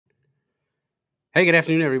Hey, good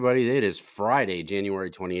afternoon, everybody. It is Friday,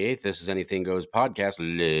 January 28th. This is Anything Goes Podcast.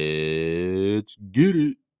 Let's get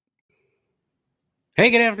it.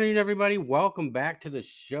 Hey, good afternoon, everybody. Welcome back to the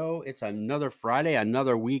show. It's another Friday,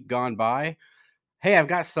 another week gone by. Hey, I've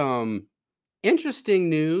got some interesting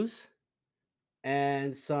news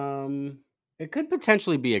and it could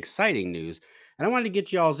potentially be exciting news. And I wanted to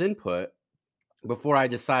get y'all's input before I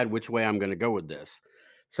decide which way I'm going to go with this.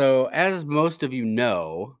 So, as most of you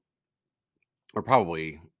know, or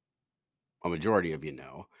probably a majority of you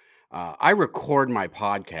know, I record my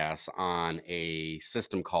podcasts on a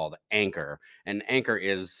system called Anchor, and Anchor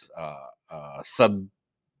is sub.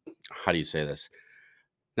 How do you say this?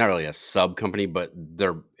 Not really a sub company, but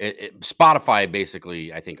Spotify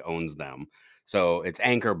basically, I think, owns them. So it's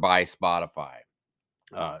Anchor by Spotify,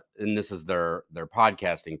 and this is their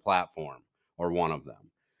podcasting platform or one of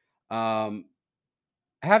them.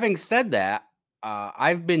 Having said that,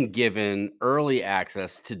 I've been given early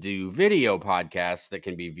access to do video podcasts that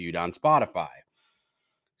can be viewed on Spotify.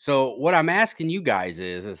 So what I'm asking you guys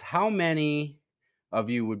is how many of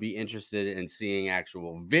you would be interested in seeing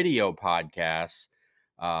actual video podcasts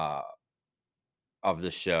uh, of the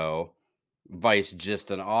show, vice just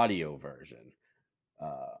an audio version?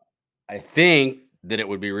 Uh, I think that it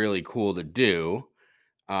would be really cool to do,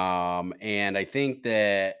 and I think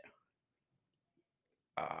that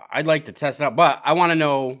I'd like to test it out, but I want to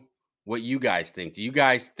know what you guys think. Do you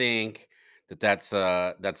guys think that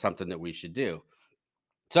that's something that we should do?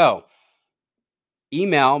 So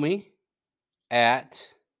email me at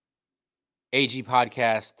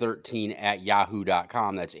agpodcast13 at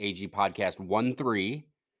yahoo.com. That's agpodcast13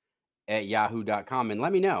 at yahoo.com. And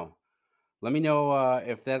let me know. Let me know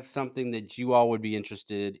if that's something that you all would be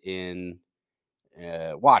interested in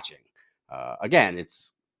watching. Again,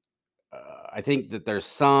 I think that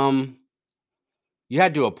you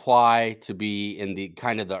had to apply to be in the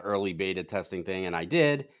kind of the early beta testing thing, and I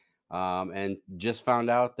did, and just found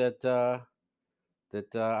out that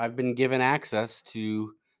I've been given access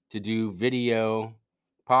to do video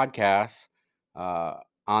podcasts uh,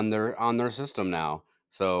 on their system now.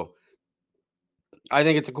 So I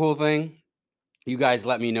think it's a cool thing. You guys,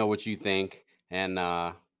 let me know what you think, and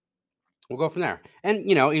we'll go from there. And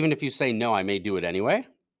even if you say no, I may do it anyway,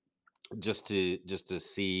 just to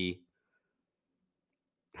see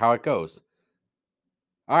how it goes.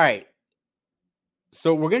 All right.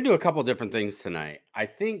 So we're gonna do a couple different things tonight. I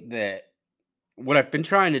think that what I've been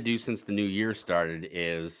trying to do since the new year started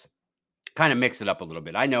is kind of mix it up a little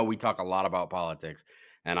bit. I know we talk a lot about politics,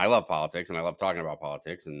 and I love politics, and I love talking about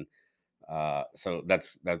politics, and so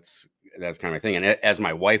that's kind of my thing. And as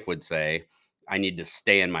my wife would say, I need to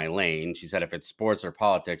stay in my lane. She said, if it's sports or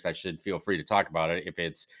politics, I should feel free to talk about it. If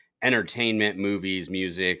it's entertainment, movies,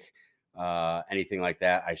 music, anything like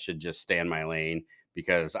that, I should just stay in my lane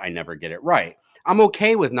because I never get it right. I'm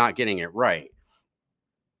okay with not getting it right.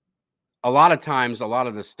 A lot of times, a lot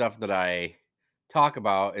of the stuff that I talk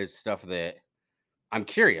about is stuff that I'm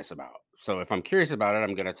curious about. So if I'm curious about it,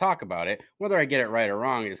 I'm going to talk about it. Whether I get it right or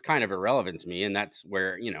wrong is kind of irrelevant to me. And that's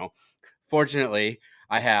where, fortunately,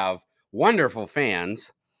 I have wonderful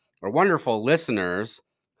fans or wonderful listeners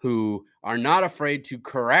who are not afraid to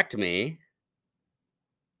correct me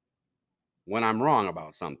when I'm wrong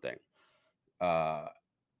about something. Uh,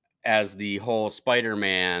 as the whole Spider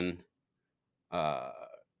Man uh,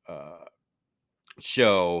 uh,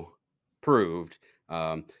 show proved,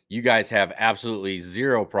 you guys have absolutely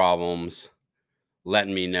zero problems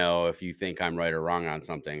letting me know if you think I'm right or wrong on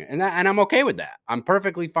something. And I'm okay with that. I'm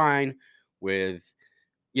perfectly fine with,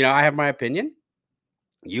 I have my opinion.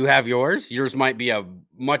 You have yours. Yours might be a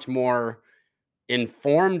much more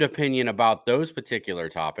informed opinion about those particular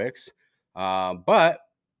topics. But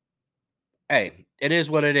hey, it is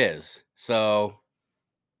what it is. So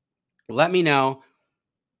let me know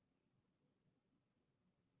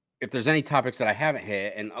if there's any topics that I haven't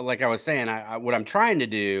hit. And like I was saying, what I'm trying to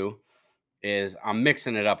do is I'm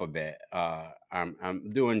mixing it up a bit. I'm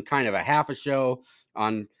doing kind of a half a show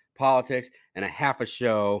on politics and a half a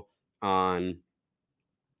show on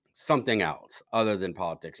something else other than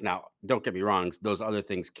politics. Now, don't get me wrong; those other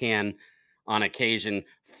things can, on occasion,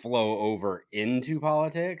 flow over into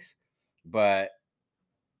politics, but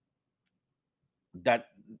that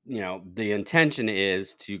the intention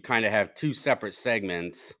is to kind of have two separate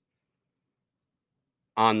segments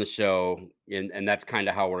on the show, and that's kind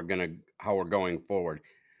of how we're going forward.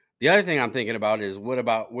 The other thing I'm thinking about is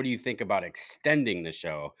what do you think about extending the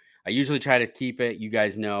show? I usually try to keep it, you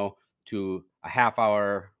guys know, to a half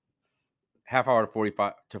hour to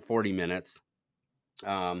 45 to 40 minutes.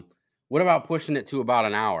 Um, what about pushing it to about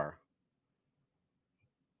an hour?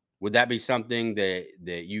 Would that be something that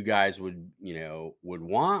you guys would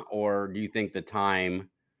want, or do you think the time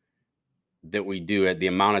that we do it, the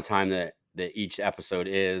amount of time that each episode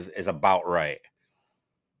is about right?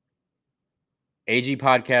 AG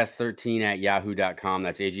Podcast 13 at yahoo.com.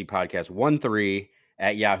 That's AG Podcast 13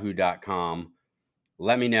 at yahoo.com.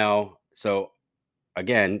 Let me know. So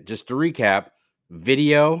again, just to recap,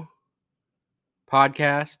 video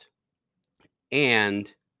podcast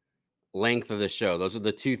and length of the show. Those are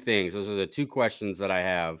the two things. Those are the two questions that I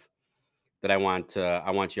have that I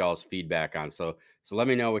want y'all's feedback on. So let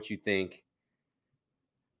me know what you think.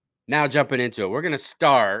 Now jumping into it, we're gonna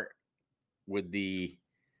start with the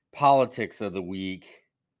politics of the week,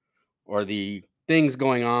 or the things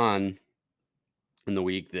going on in the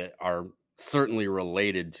week that are certainly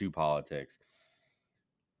related to politics.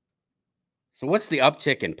 So what's the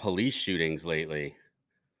uptick in police shootings lately?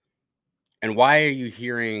 And why are you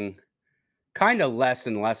hearing kind of less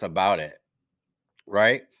and less about it,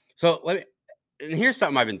 right? So let me and here's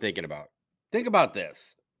something I've been thinking about. Think about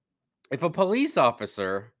this. If a police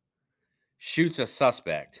officer shoots a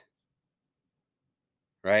suspect,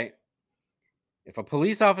 right? If a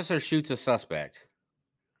police officer shoots a suspect,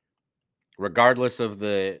 regardless of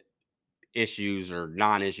the issues or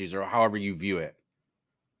non-issues or however you view it,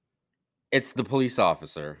 it's the police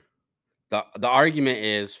officer. The argument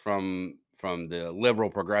is from the liberal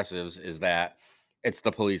progressives is that it's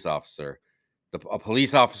the police officer. A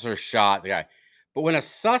police officer shot the guy. But when a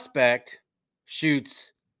suspect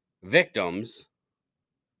shoots victims,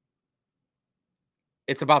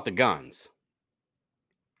 it's about the guns.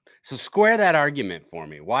 So square that argument for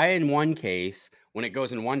me. Why in one case, when it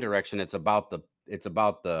goes in one direction, it's about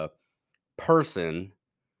the person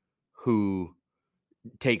who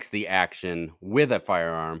takes the action with a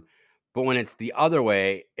firearm, but when it's the other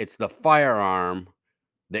way, it's the firearm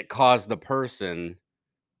that caused the person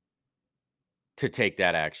to take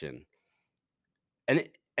that action.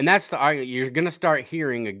 And that's the argument you're going to start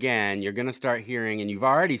hearing again. You're going to start hearing, and you've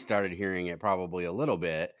already started hearing it probably a little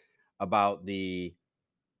bit, about the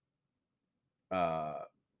uh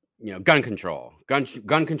gun control.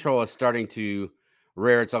 Gun control is starting to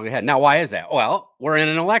rear its ugly head. Now, why is that? Well, we're in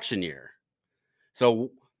an election year.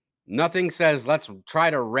 So nothing says let's try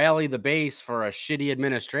to rally the base for a shitty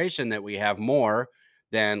administration that we have more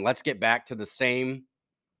than let's get back to the same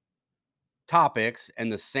topics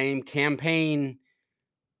and the same campaign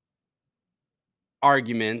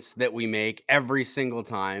arguments that we make every single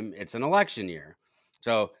time it's an election year.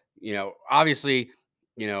 So, obviously,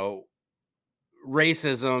 you know,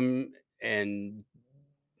 racism and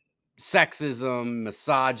sexism,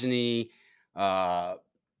 misogyny, uh,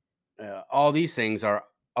 all these things are,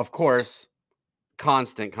 of course,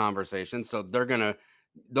 constant conversation. So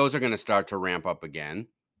those are gonna start to ramp up again.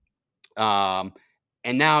 Um,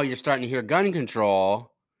 and now you're starting to hear gun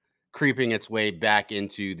control creeping its way back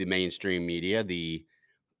into the mainstream media, the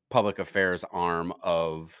public affairs arm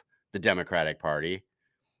of the Democratic Party.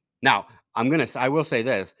 Now, I will say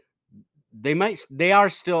this: they are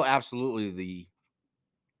still absolutely the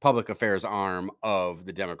public affairs arm of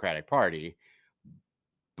the Democratic Party,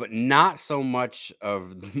 but not so much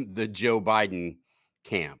of the Joe Biden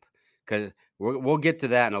camp, because we'll get to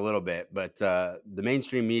that in a little bit. But the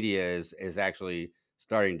mainstream media is actually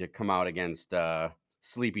starting to come out against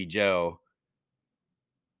Sleepy Joe.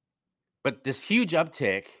 But this huge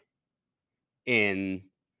uptick in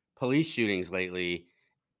police shootings lately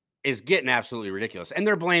is getting absolutely ridiculous, and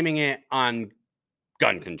they're blaming it on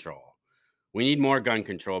gun control. We need more gun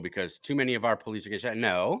control because too many of our police are getting shot.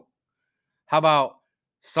 No, how about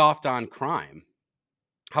soft on crime?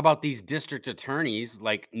 How about these district attorneys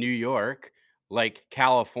like New York, like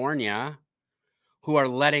California, who are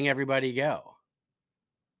letting everybody go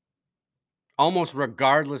almost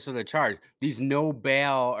regardless of the charge? These no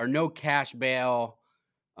bail or no cash bail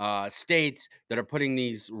states that are putting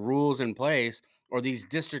these rules in place, or these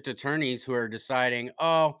district attorneys who are deciding,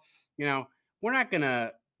 oh, you know,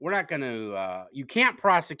 you can't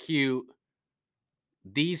prosecute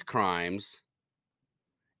these crimes,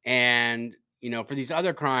 and for these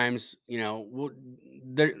other crimes,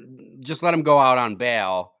 just let them go out on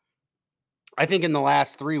bail. I think in the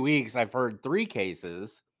last 3 weeks, I've heard three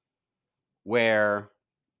cases where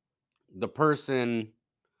the person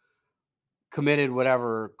committed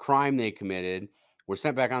whatever crime they committed, were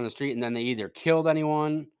sent back on the street, and then they either killed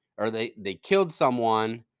anyone, or they killed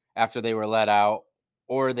someone after they were let out,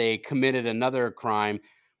 or they committed another crime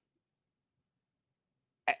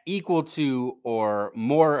equal to or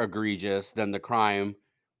more egregious than the crime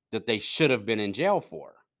that they should have been in jail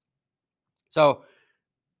for. So,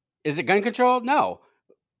 is it gun control? No.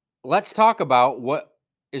 Let's talk about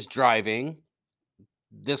is driving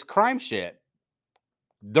this crime shit.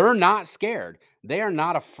 They're not scared. They are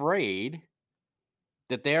not afraid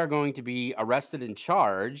that they are going to be arrested and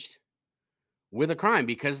charged with a crime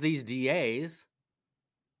because these DAs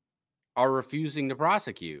are refusing to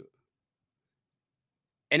prosecute.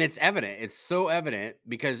 And it's evident. It's so evident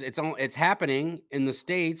because it's happening in the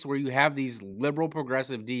states where you have these liberal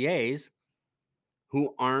progressive DAs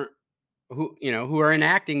who aren't who are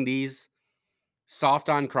enacting these soft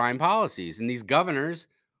on crime policies and these governors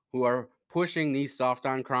who are pushing these soft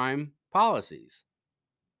on crime policies.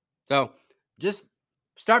 So just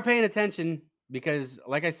start paying attention because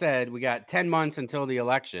like I said, we got 10 months until the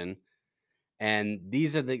election and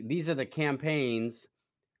these are the campaigns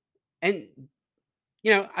and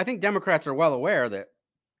I think Democrats are well aware that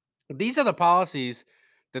these are the policies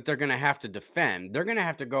that they're going to have to defend. They're going to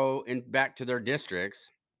have to go in back to their districts.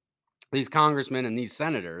 These congressmen and these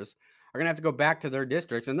senators are going to have to go back to their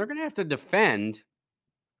districts and they're going to have to defend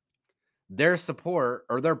their support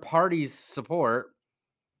or their party's support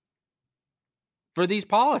for these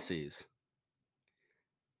policies.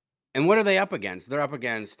 And what are they up against? They're up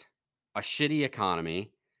against a shitty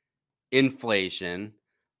economy, inflation,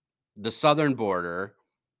 the southern border,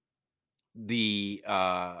 the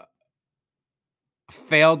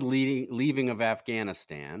failed leaving of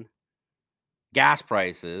Afghanistan, gas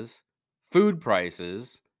prices, food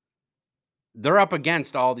prices. They're up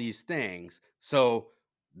against all these things. So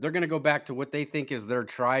they're going to go back to what they think is their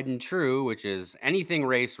tried and true, which is anything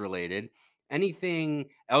race related, anything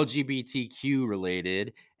LGBTQ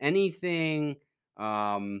related, anything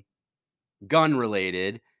um, gun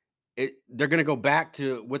related. They're going to go back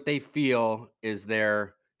to what they feel is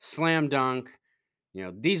their slam dunk.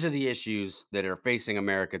 These are the issues that are facing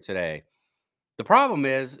America today. The problem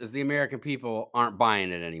is the American people aren't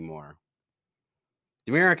buying it anymore.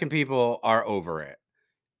 The American people are over it.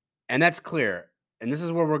 And that's clear. And this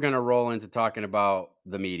is where we're going to roll into talking about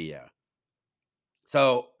the media.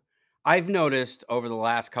 So, I've noticed over the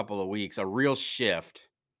last couple of weeks a real shift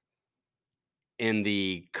in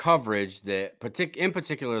the coverage that in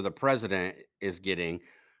particular the president is getting,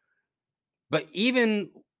 but even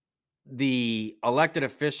the elected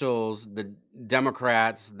officials, the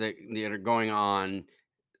Democrats that are going on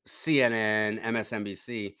CNN,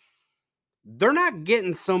 MSNBC, they're not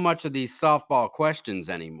getting so much of these softball questions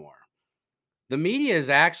anymore. The media is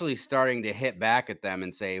actually starting to hit back at them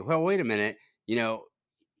and say, "Well, wait a minute, you know."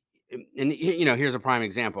 Here's a prime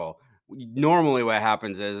example. Normally, what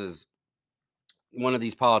happens is one of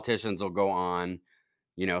these politicians will go on,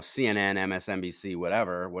 CNN, MSNBC,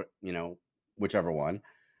 whatever, whichever one,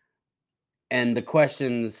 and the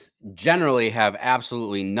questions generally have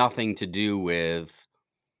absolutely nothing to do with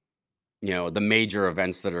the major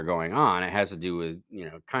events that are going on. It has to do with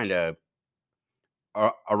kind of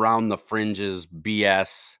around the fringes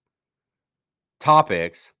BS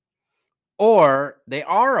topics, or they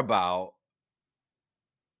are about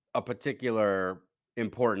a particular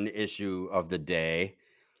important issue of the day,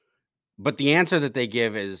 but the answer that they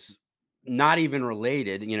give is not even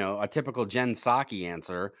related, a typical Jen Psaki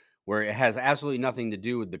answer where it has absolutely nothing to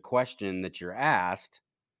do with the question that you're asked,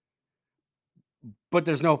 but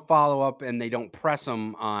there's no follow up and they don't press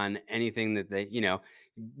them on anything that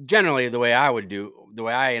generally the way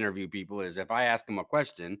I interview people is if I ask them a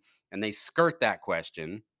question and they skirt that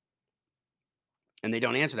question and they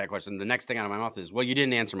don't answer that question, the next thing out of my mouth is, well, you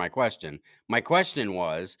didn't answer my question. My question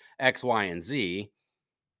was X, Y, and Z.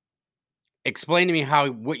 Explain to me how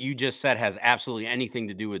what you just said has absolutely anything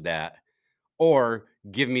to do with that, or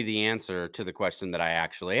give me the answer to the question that I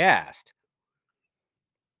actually asked.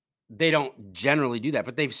 They don't generally do that,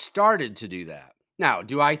 but they've started to do that. Now,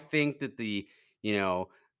 do I think that you know,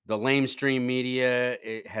 the lamestream media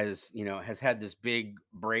has had this big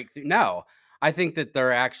breakthrough? No. I think that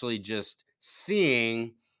they're actually just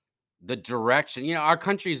seeing the direction. Our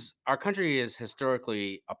country is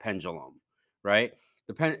historically a pendulum, right?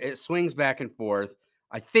 It swings back and forth.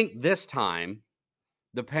 I think this time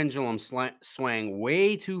the pendulum swang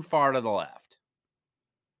way too far to the left.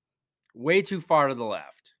 Way too far to the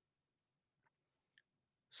left.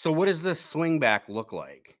 So what does this swing back look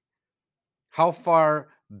like? How far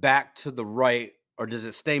back to the right, or does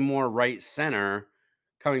it stay more right center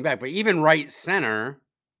coming back? But even right center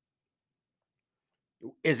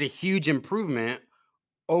is a huge improvement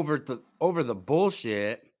over the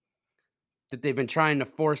bullshit that they've been trying to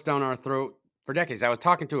force down our throat for decades. I was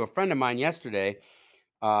talking to a friend of mine yesterday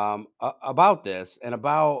about this and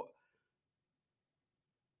about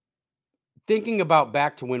thinking about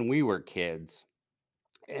back to when we were kids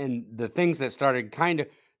and the things that started kind of,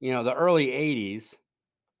 the early 80s.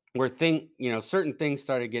 where certain things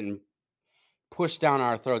started getting pushed down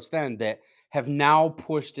our throats then that have now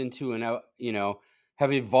pushed into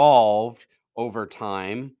have evolved over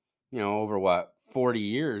time, over what, 40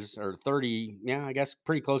 years or 30, yeah, I guess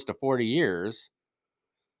pretty close to 40 years.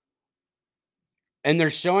 And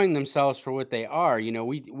they're showing themselves for what they are.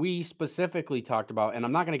 We specifically talked about, and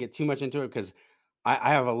I'm not going to get too much into it because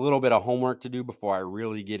I have a little bit of homework to do before I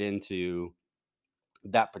really get into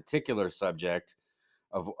that particular subject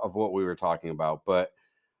of what we were talking about. But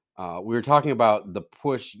we were talking about the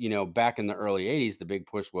push, back in the early 80s. The big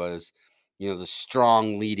push was, the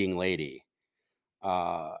strong leading lady.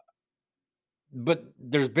 Uh, but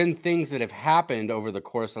there's been things that have happened over the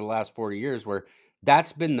course of the last 40 years where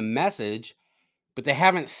that's been the message, but they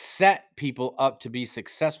haven't set people up to be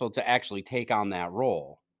successful to actually take on that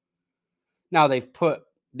role. Now they've put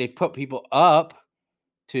people up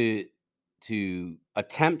to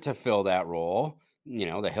attempt to fill that role,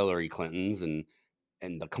 the Hillary Clintons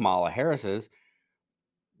and the Kamala Harrises,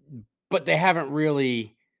 but they haven't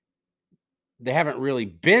really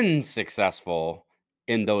been successful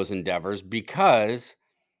in those endeavors because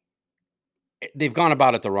they've gone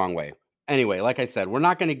about it the wrong way. Anyway, like I said, we're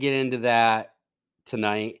not going to get into that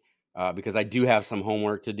tonight because I do have some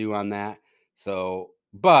homework to do on that. So,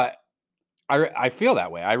 but I feel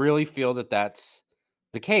that way. I really feel that that's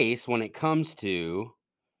the case when it comes to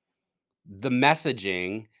the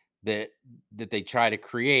messaging that they try to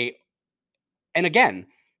create. And again,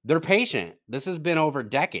 they're patient. This has been over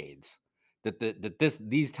decades that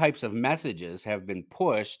these types of messages have been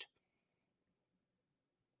pushed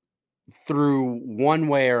through one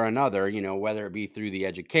way or another, whether it be through the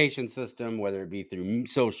education system, whether it be through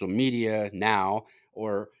social media now,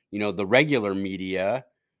 or the regular media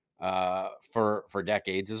for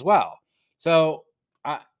decades as well. So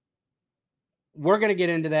uh, we're going to get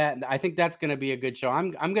into that. And I think that's going to be a good show.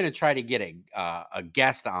 I'm going to try to get a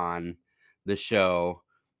guest on the show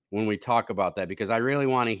when we talk about that because I really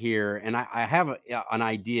want to hear, and I have an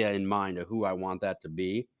idea in mind of who I want that to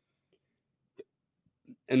be,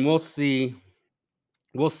 and we'll see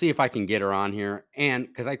if I can get her on here, and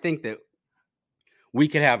because I think that we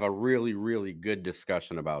could have a really, really good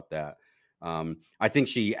discussion about that. I think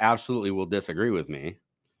she absolutely will disagree with me,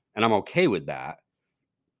 and I'm okay with that.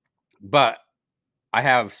 But I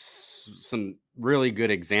have some really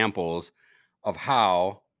good examples of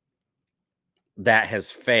how that has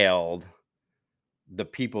failed the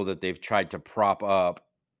people that they've tried to prop up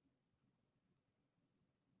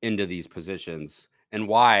into these positions and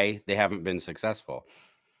why they haven't been successful.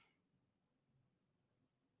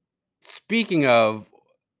 Speaking of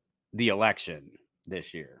the election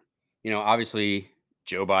this year, obviously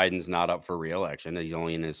Joe Biden's not up for reelection. He's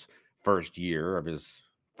only in his first year of his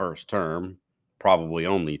first term, probably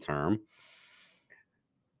only term.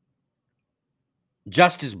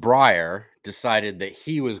 Justice Breyer decided that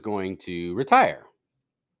he was going to retire.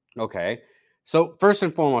 Okay. So first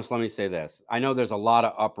and foremost, let me say this. I know there's a lot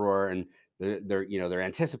of uproar and they're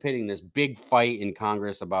anticipating this big fight in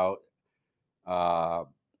Congress about uh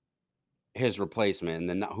his replacement and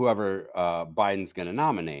then whoever Biden's going to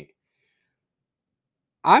nominate.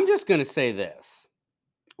 I'm just going to say this.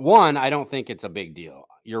 One, I don't think it's a big deal.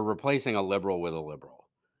 You're replacing a liberal with a liberal.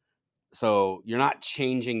 So you're not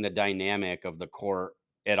changing the dynamic of the court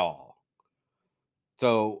at all.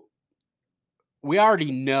 So we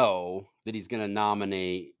already know that he's going to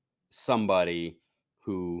nominate somebody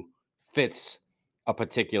who fits a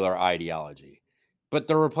particular ideology, but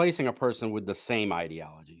they're replacing a person with the same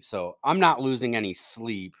ideology. So I'm not losing any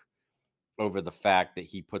sleep over the fact that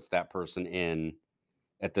he puts that person in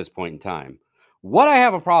at this point in time. What I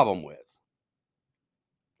have a problem with,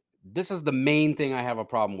 this is the main thing I have a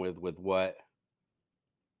problem with what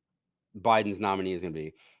Biden's nominee is going to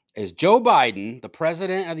be, is Joe Biden, the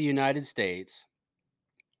president of the United States,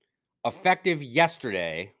 effective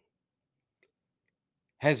yesterday,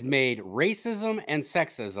 has made racism and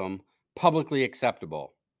sexism publicly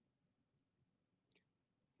acceptable.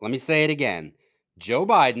 Let me say it again. Joe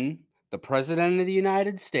Biden, the president of the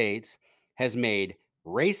United States, has made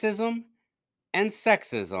racism and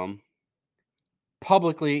sexism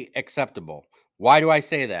publicly acceptable. Why do I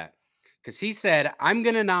say that? Because he said, I'm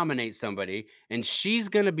going to nominate somebody and she's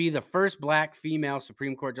going to be the first black female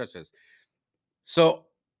Supreme Court justice. So,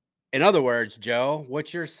 in other words, Joe,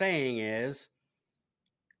 what you're saying is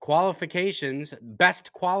qualifications,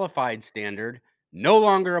 best qualified standard no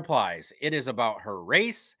longer applies. It is about her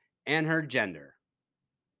race and her gender.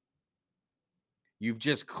 You've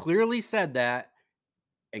just clearly said that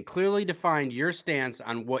and clearly defined your stance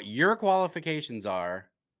on what your qualifications are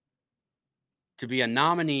to be a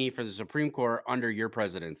nominee for the Supreme Court under your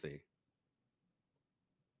presidency.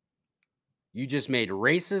 You just made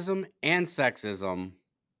racism and sexism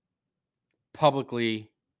publicly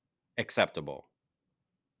acceptable.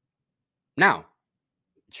 Now,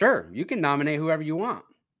 sure, you can nominate whoever you want.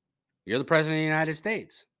 You're the president of the United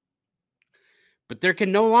States. But there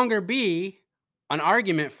can no longer be an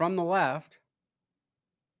argument from the left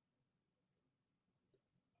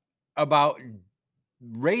about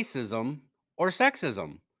racism or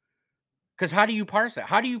sexism. Because how do you parse it?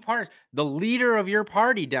 How do you parse? The leader of your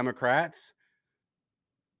party, Democrats,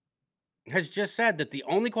 has just said that the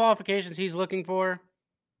only qualifications he's looking for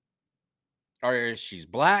are she's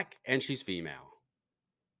black and she's female.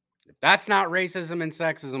 If that's not racism and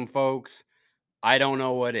sexism, folks, I don't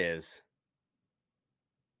know what is.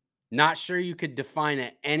 Not sure you could define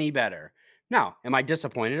it any better. Now, am I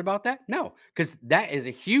disappointed about that? No, because that is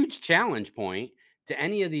a huge challenge point to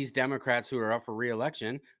any of these Democrats who are up for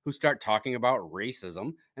re-election who start talking about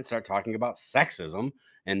racism and start talking about sexism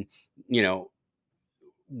and,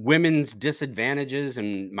 women's disadvantages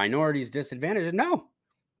and minorities' disadvantages. No,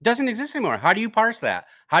 it doesn't exist anymore. How do you parse that?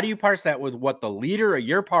 How do you parse that with what the leader of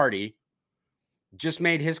your party just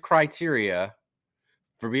made his criteria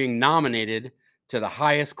for being nominated to the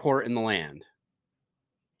highest court in the land?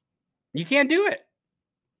 You can't do it.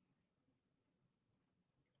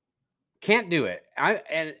 Can't do it.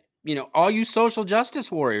 All you social justice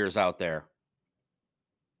warriors out there,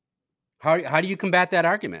 how do you combat that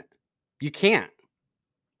argument? You can't,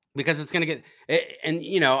 because it's going to get and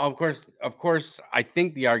of course I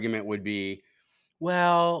think the argument would be,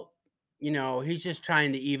 well, he's just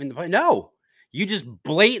trying to even the play. No, you just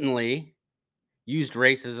blatantly used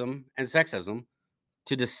racism and sexism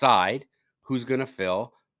to decide who's going to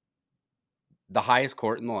fill the highest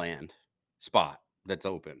court in the land spot that's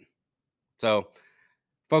open. So,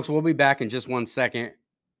 folks, we'll be back in just 1 second.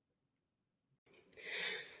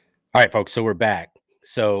 All right, folks, so we're back.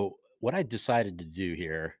 So what I decided to do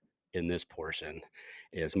here in this portion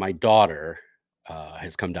is my daughter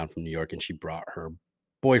has come down from New York, and she brought her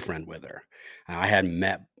boyfriend with her. I hadn't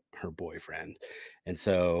met her boyfriend. And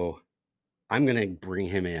so I'm going to bring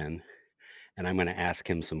him in and I'm going to ask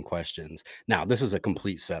him some questions. Now, this is a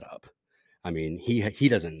complete setup. I mean, he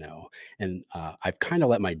doesn't know, and I've kind of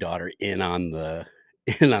let my daughter in on the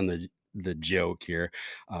the joke here,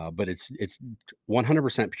 but it's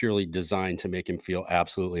 100% purely designed to make him feel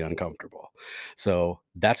absolutely uncomfortable. So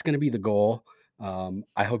that's going to be the goal.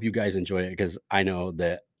 I hope you guys enjoy it, because I know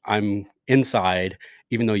that I'm inside,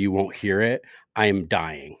 even though you won't hear it. I am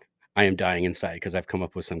dying. I am dying inside because I've come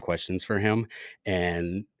up with some questions for him,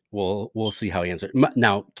 and we'll see how he answers.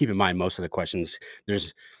 Now, keep in mind, most of the questions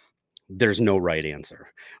there's no right answer.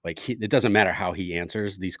 Like, it doesn't matter how he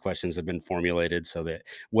answers. These questions have been formulated so that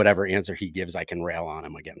whatever answer he gives, I can rail on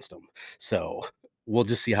him against him. So we'll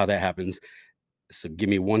just see how that happens. So give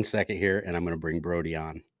me 1 second here, and I'm going to bring Brody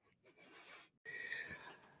on.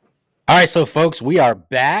 All right, so folks, we are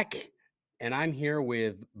back, and I'm here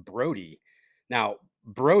with Brody. Now,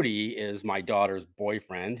 Brody is my daughter's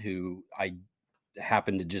boyfriend, who I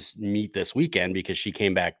happened to just meet this weekend because she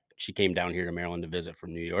came down here to Maryland to visit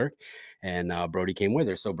from New York, and Brody came with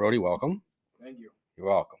her. So Brody, welcome. Thank you. You're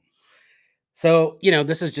welcome. So,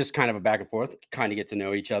 this is just kind of a back and forth, kind of get to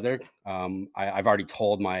know each other. I've already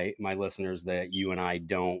told my listeners that you and I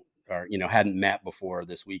hadn't met before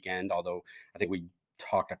this weekend, although I think we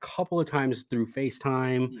talked a couple of times through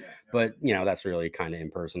FaceTime, but that's really kind of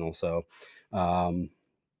impersonal. So,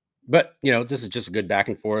 but this is just a good back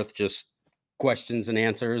and forth, just questions and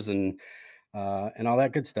answers and all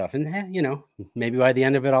that good stuff. And maybe by the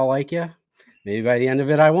end of it, I'll like you. Maybe by the end of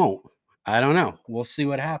it, I won't. I don't know. We'll see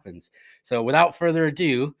what happens. So without further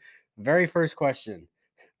ado, very first question: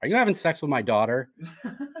 are you having sex with my daughter?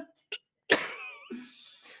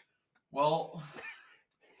 Well,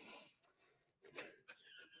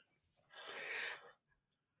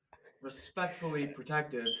 respectfully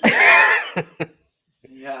protected.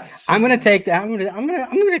 Yes. I'm gonna take that.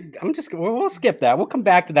 We'll skip that. We'll come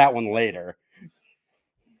back to that one later.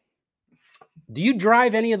 Do you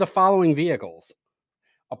drive any of the following vehicles?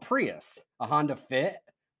 A Prius, a Honda Fit,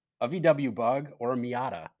 a VW Bug, or a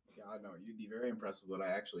Miata? God, no, you'd be very impressed with what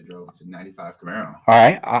I actually drove. It's a 95 Camaro. All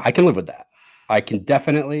right, I can live with that. I can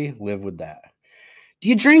definitely live with that. Do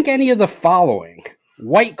you drink any of the following?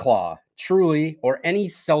 White Claw, Truly, or any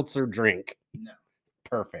seltzer drink? No.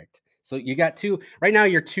 Perfect. So you got two. Right now,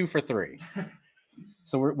 you're 2 for 3.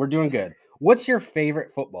 So we're doing good. What's your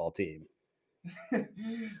favorite football team?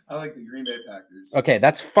 I like the Green Bay Packers. Okay,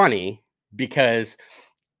 that's funny because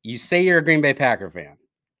you say you're a Green Bay Packer fan,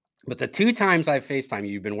 but the 2 times I've FaceTimed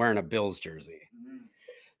you, you've been wearing a Bills jersey.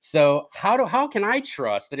 So how can I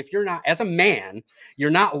trust that if you're not, as a man, you're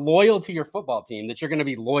not loyal to your football team, that you're going to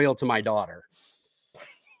be loyal to my daughter?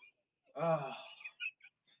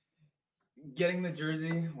 Getting the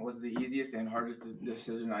jersey was the easiest and hardest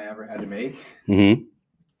decision I ever had to make,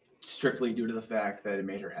 strictly due to the fact that it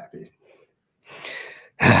made her happy.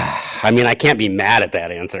 I mean, I can't be mad at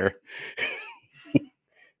that answer.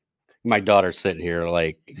 My daughter's sitting here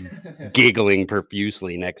like giggling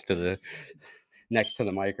profusely next to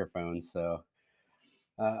the microphone. So,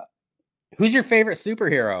 who's your favorite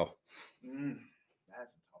superhero?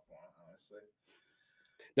 That's a tough one, honestly.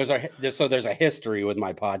 There's a history with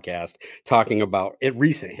my podcast talking about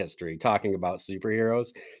recent history talking about superheroes.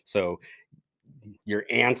 So your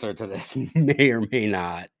answer to this may or may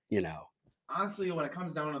not, Honestly, when it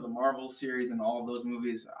comes down to the Marvel series and all of those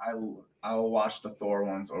movies, I'll watch the Thor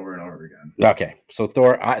ones over and over again. Okay, so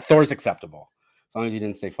Thor's acceptable as long as you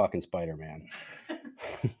didn't say fucking Spider-Man.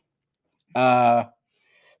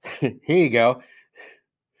 Here you go.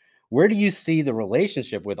 Where do you see the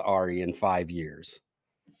relationship with Ari in 5 years?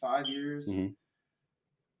 5 years?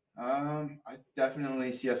 I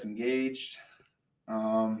definitely see us engaged.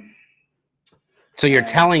 So you're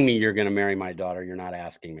telling me you're going to marry my daughter. You're not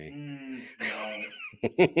asking me. No,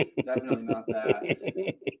 definitely not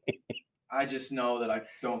that. I just know that I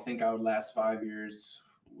don't think I would last 5 years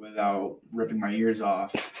without ripping my ears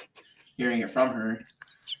off, hearing it from her.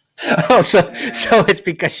 Oh, so it's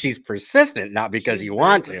because she's persistent, not because you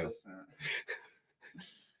want to.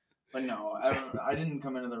 But no, I didn't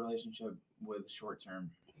come into the relationship with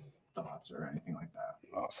short-term thoughts or anything like that.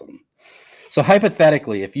 Awesome. So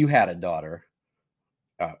hypothetically, if you had a daughter,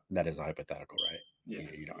 that is a hypothetical, right? Yeah.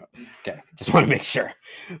 You don't. Okay. Just want to make sure.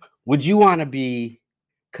 Would you want to be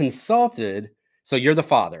consulted? So you're the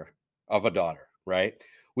father of a daughter, right?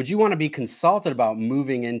 Would you want to be consulted about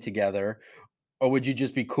moving in together, or would you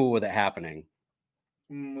just be cool with it happening?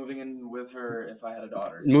 Moving in with her if I had a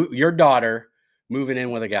daughter. Your daughter moving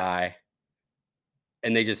in with a guy,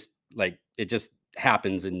 and they just it just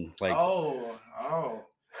happens and like. Oh.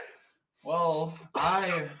 Well,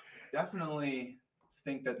 I definitely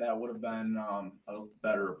think that would have been a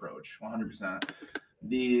better approach, 100%.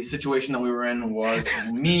 The situation that we were in was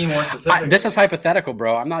me more specific. This is hypothetical,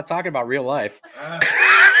 bro. I'm not talking about real life.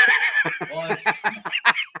 Well,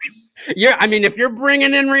 I mean, if you're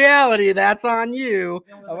bringing in reality, that's on you.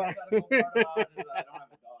 The only hypothetical part about it is that I don't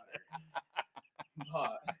have a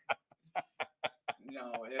daughter. But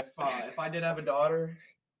no, if I did have a daughter,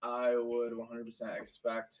 I would 100%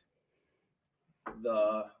 expect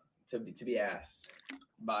to be asked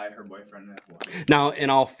by her boyfriend. Now, in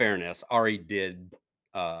all fairness, Ari did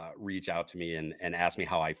reach out to me and ask me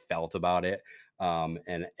how I felt about it.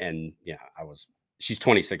 And yeah, she's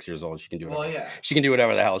 26 years old. She can do whatever. Well, yeah. She can do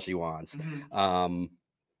whatever the hell she wants. Mm-hmm.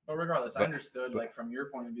 But regardless, I understood, like, from your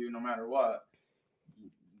point of view, no matter what,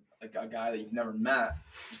 like a guy that you've never met,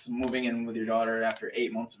 just moving in with your daughter after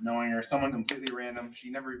 8 months of knowing her, someone completely random.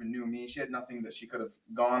 She never even knew me. She had nothing that she could have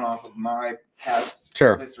gone off of my past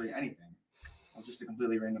history, anything. I was just a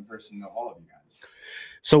completely random person to all of you guys.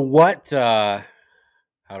 So what, how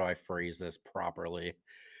do I phrase this properly?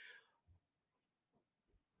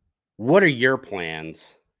 What are your plans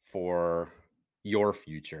for your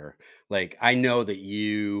future? Like, I know that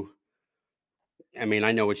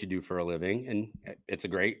I know what you do for a living, and it's a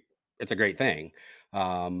great thing.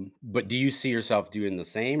 But do you see yourself doing the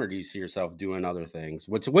same, or do you see yourself doing other things?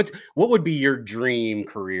 What would be your dream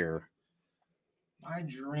career? My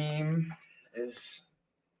dream is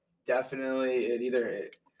definitely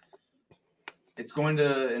it's going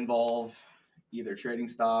to involve either trading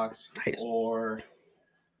stocks or,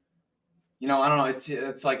 I don't know.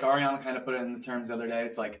 It's like Ariana kind of put it in the terms the other day.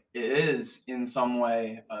 It's like it is in some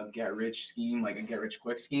way a get-rich scheme, like a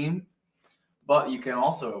get-rich-quick scheme, but you can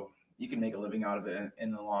make a living out of it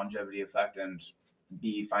in the longevity effect and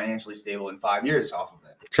be financially stable in 5 years off of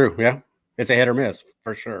it. True. Yeah. It's a hit or miss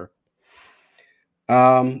for sure.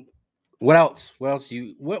 What else?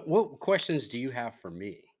 What questions do you have for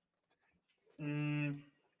me? I'm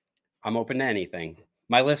open to anything.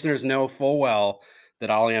 My listeners know full well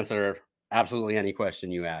that I'll answer absolutely any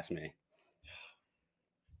question you ask me.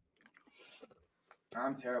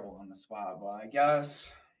 I'm terrible on the spot, but I guess,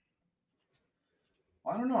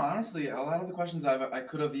 I don't know. Honestly, a lot of the questions I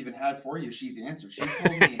could have even had for you, she's answered.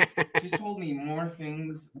 She's told me more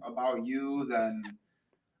things about you than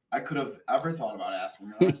I could have ever thought about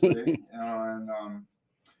asking, honestly. And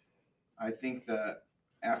I think that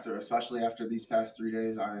especially after these past 3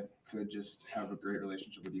 days, I could just have a great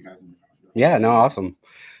relationship with you guys. Yeah, no, awesome.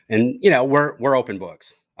 And we're open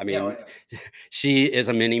books. I Yeah, mean, well, yeah. she is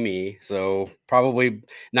a mini me, so probably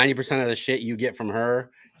 90% of the shit you get from her,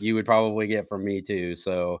 you would probably get from me too.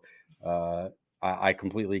 So uh, I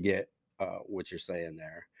completely get what you're saying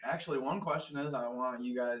there. Actually, one question is I want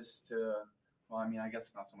you guys to. Well, I mean, I guess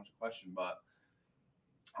it's not so much a question, but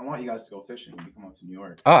I want you guys to go fishing when you come up to New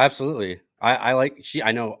York. Oh, absolutely. I like she.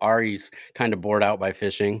 I know Ari's kind of bored out by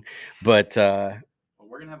fishing, but But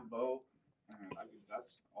we're gonna have a boat, and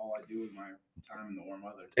that's all I do with my time in the warm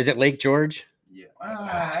weather. is it Lake George? Yeah.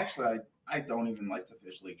 Actually, I don't even like to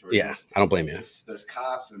fish Lake George. Yeah, I don't blame you. There's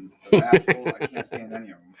cops and the assholes. I can't stand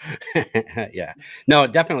any of them. Yeah, no,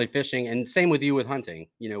 definitely fishing, and same with you with hunting.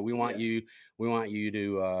 You know, Yeah. we want you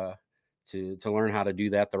to learn how to do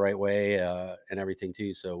that the right way and everything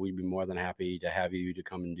too. So we'd be more than happy to have you to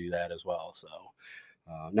come and do that as well. So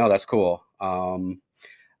no, that's cool.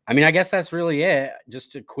 I mean, I guess that's really it.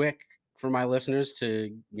 Just a quick for my listeners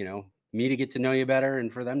to, me to get to know you better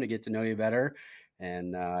and for them to get to know you better.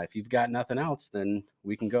 And if you've got nothing else, then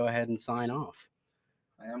we can go ahead and sign off.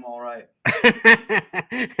 I am all right.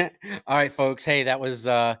 All right, folks. Hey, that was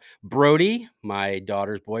Brody, my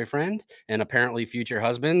daughter's boyfriend, and apparently future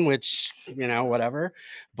husband, which, whatever.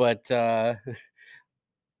 But I'll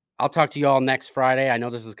talk to you all next Friday. I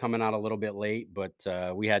know this is coming out a little bit late, but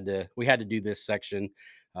we had to do this section.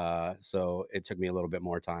 So it took me a little bit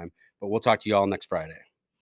more time. But we'll talk to you all next Friday.